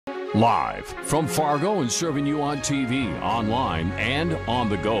Live from Fargo and serving you on TV, online, and on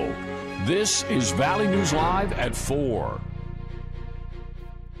the go. This is Valley News Live at 4.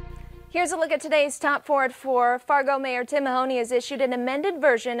 Here's a look at today's top 4 at 4. Fargo Mayor Tim Mahoney has issued an amended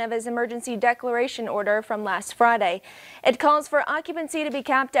version of his emergency declaration order from last Friday. It calls for occupancy to be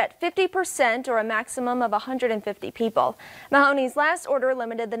capped at 50% or a maximum of 150 people. Mahoney's last order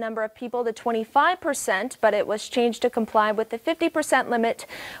limited the number of people to 25%, but it was changed to comply with the 50% limit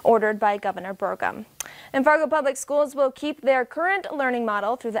ordered by Governor Burgum. And Fargo Public Schools will keep their current learning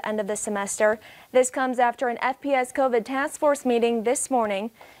model through the end of the semester. This comes after an FPS COVID task force meeting this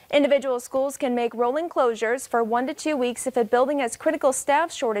morning. Individual schools can make rolling closures for 1 to 2 weeks if a building has critical staff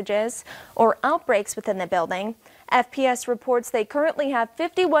shortages or outbreaks within the building. FPS reports they currently have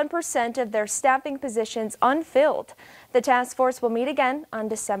 51% of their staffing positions unfilled. The task force will meet again on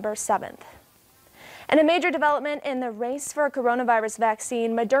December 7th. And a major development in the race for a coronavirus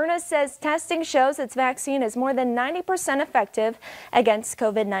vaccine, Moderna says testing shows its vaccine is more than 90% effective against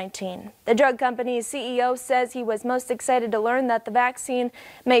COVID-19. The drug company's CEO says he was most excited to learn that the vaccine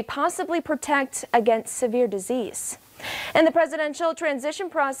may possibly protect against severe disease. And the presidential transition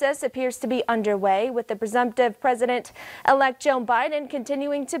process appears to be underway, with the presumptive president-elect Joe Biden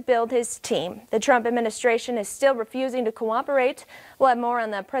continuing to build his team. The Trump administration is still refusing to cooperate. We'll have more on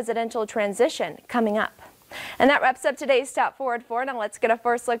the presidential transition coming up. And that wraps up today's top 4 at 4. Now let's get a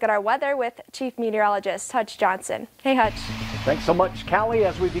first look at our weather with Chief Meteorologist Hutch Johnson. Hey, Hutch. Thanks so much, Callie.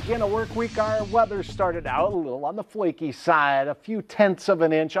 As we begin a work week, our weather started out a little on the flaky side. A few tenths of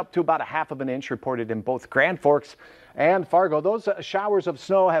an inch, up to about a half of an inch reported in both Grand Forks and Fargo. Those showers of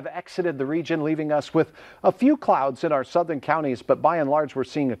snow have exited the region, leaving us with a few clouds in our southern counties, but by and large we're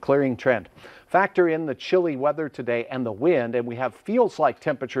seeing a clearing trend. Factor in the chilly weather today and the wind, and we have feels-like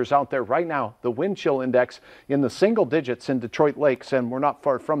temperatures out there right now. The wind chill index in the single digits in Detroit Lakes, and we're not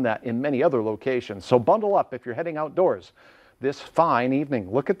far from that in many other locations. So bundle up if you're heading outdoors this fine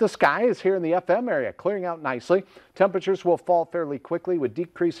evening. Look at the skies here in the FM area, clearing out nicely. Temperatures will fall fairly quickly with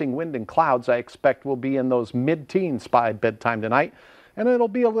decreasing wind and clouds. I expect will be in those mid-teens by bedtime tonight, and it'll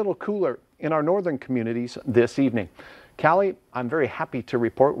be a little cooler in our northern communities this evening. Callie, I'm very happy to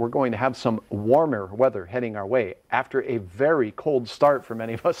report we're going to have some warmer weather heading our way after a very cold start for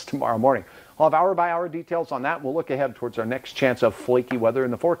many of us tomorrow morning. I'll have hour-by-hour details on that. We'll look ahead towards our next chance of flaky weather in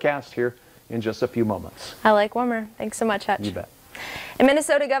the forecast here in just a few moments. I like warmer. Thanks so much, Hutch. You bet. And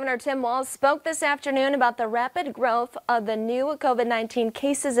Minnesota Governor Tim Walz spoke this afternoon about the rapid growth of the new COVID-19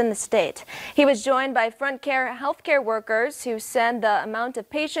 cases in the state. He was joined by front care healthcare workers who said the amount of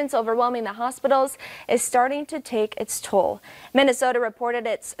patients overwhelming the hospitals is starting to take its toll. Minnesota reported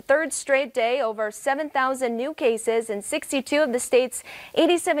its third straight day over 7,000 new cases, and 62 of the state's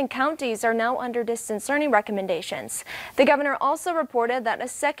 87 counties are now under distance learning recommendations. The governor also reported that a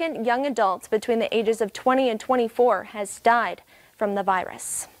second young adult between the ages of 20 and 24 has died from the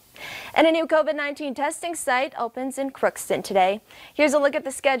virus. And a new COVID-19 testing site opens in Crookston today. Here's a look at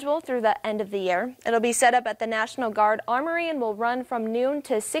the schedule through the end of the year. It'll be set up at the National Guard Armory and will run from noon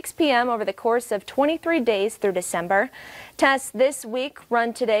to 6 p.m. over the course of 23 days through December. Tests this week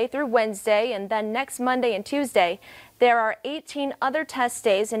run today through Wednesday, and then next Monday and Tuesday. There are 18 other test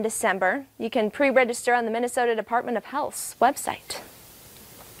days in December. You can pre-register on the Minnesota Department of Health's website.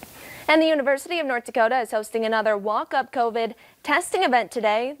 And the University of North Dakota is hosting another walk-up COVID testing event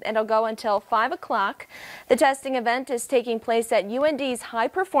today. It'll go until 5 o'clock. The testing event is taking place at UND's High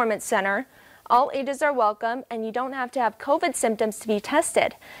Performance Center. All ages are welcome, and you don't have to have COVID symptoms to be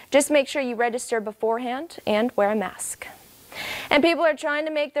tested. Just make sure you register beforehand and wear a mask. And people are trying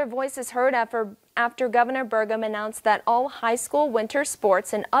to make their voices heard after Governor Burgum announced that all high school winter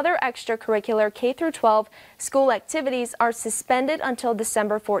sports and other extracurricular K-12 school activities are suspended until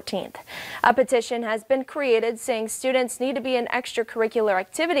December 14th. A petition has been created saying students need to be in extracurricular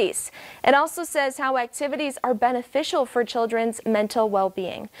activities. It also says how activities are beneficial for children's mental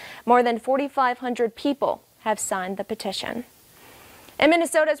well-being. More than 4,500 people have signed the petition. And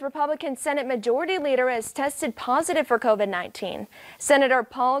Minnesota's Republican Senate Majority Leader has tested positive for COVID-19. Senator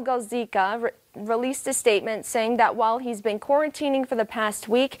Paul Galzika released a statement saying that while he's been quarantining for the past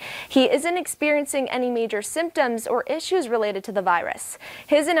week, he isn't experiencing any major symptoms or issues related to the virus.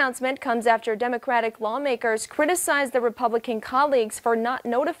 His announcement comes after Democratic lawmakers criticized the Republican colleagues for not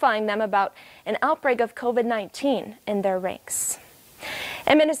notifying them about an outbreak of COVID-19 in their ranks.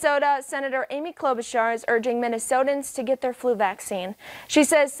 In Minnesota, Senator Amy Klobuchar is urging Minnesotans to get their flu vaccine. She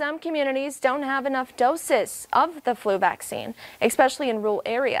says some communities don't have enough doses of the flu vaccine, especially in rural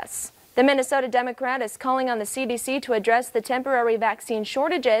areas. The Minnesota Democrat is calling on the CDC to address the temporary vaccine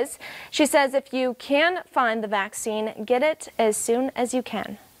shortages. She says if you can find the vaccine, get it as soon as you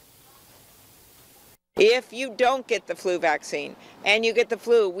can. If you don't get the flu vaccine and you get the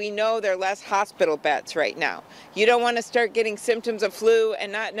flu, we know there are less hospital beds right now. You don't want to start getting symptoms of flu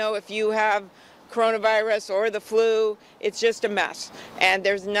and not know if you have coronavirus or the flu. It's just a mess. And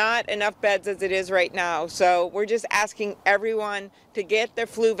there's not enough beds as it is right now. So we're just asking everyone to get their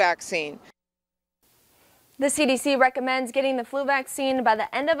flu vaccine. The CDC recommends getting the flu vaccine by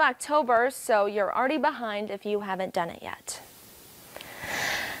the end of October, so you're already behind if you haven't done it yet.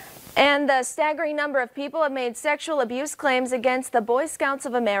 And the staggering number of people have made sexual abuse claims against the Boy Scouts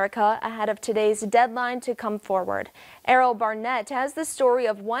of America ahead of today's deadline to come forward. Errol Barnett has the story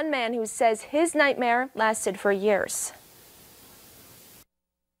of one man who says his nightmare lasted for years.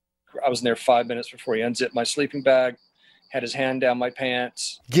 I was in there 5 minutes before he unzipped my sleeping bag, had his hand down my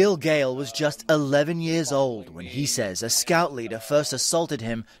pants. Gil Gale was just 11 years old when he says a scout leader first assaulted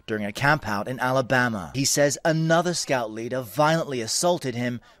him during a campout in Alabama. He says another scout leader violently assaulted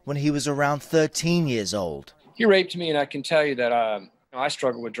him when he was around 13 years old. He raped me, and I can tell you that I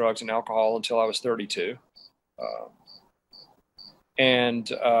struggled with drugs and alcohol until I was 32.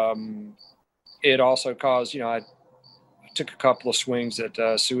 It also caused, I took a couple of swings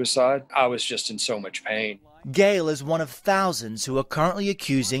at suicide. I was just in so much pain. Gale is one of thousands who are currently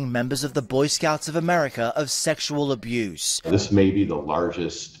accusing members of the Boy Scouts of America of sexual abuse. This may be the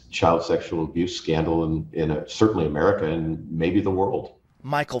largest child sexual abuse scandal in certainly America and maybe the world.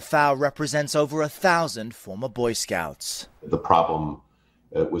 Michael Fow represents over 1,000 former Boy Scouts. The problem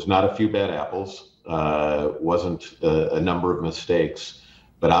was not a few bad apples, wasn't a number of mistakes,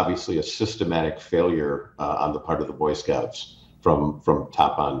 but obviously a systematic failure on the part of the Boy Scouts from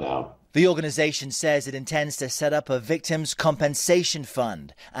top on down. The organization says it intends to set up a victims' compensation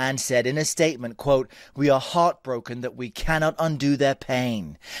fund and said in a statement, quote, "We are heartbroken that we cannot undo their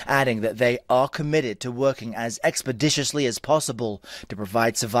pain," adding that they are committed to working as expeditiously as possible to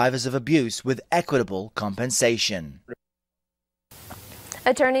provide survivors of abuse with equitable compensation.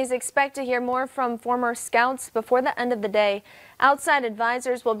 Attorneys expect to hear more from former Scouts before the end of the day. Outside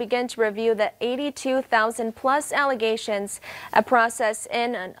advisors will begin to review the 82,000 plus allegations, a process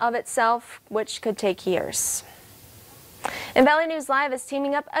in and of itself which could take years. And Valley News Live is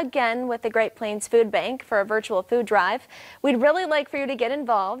teaming up again with the Great Plains Food Bank for a virtual food drive. We'd really like for you to get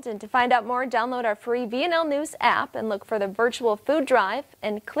involved, and to find out more, download our free VNL News app and look for the virtual food drive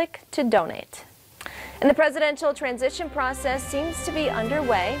and click to donate. And the presidential transition process seems to be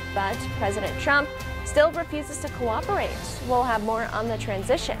underway, but President Trump still refuses to cooperate. We'll have more on the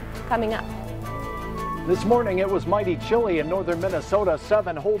transition coming up. This morning it was mighty chilly in northern Minnesota,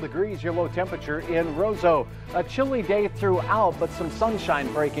 7 whole degrees your low temperature in Roseau. A chilly day throughout, but some sunshine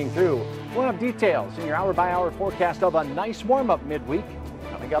breaking through. We'll have details in your hour-by-hour forecast of a nice warm-up midweek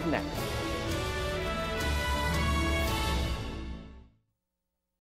coming up next.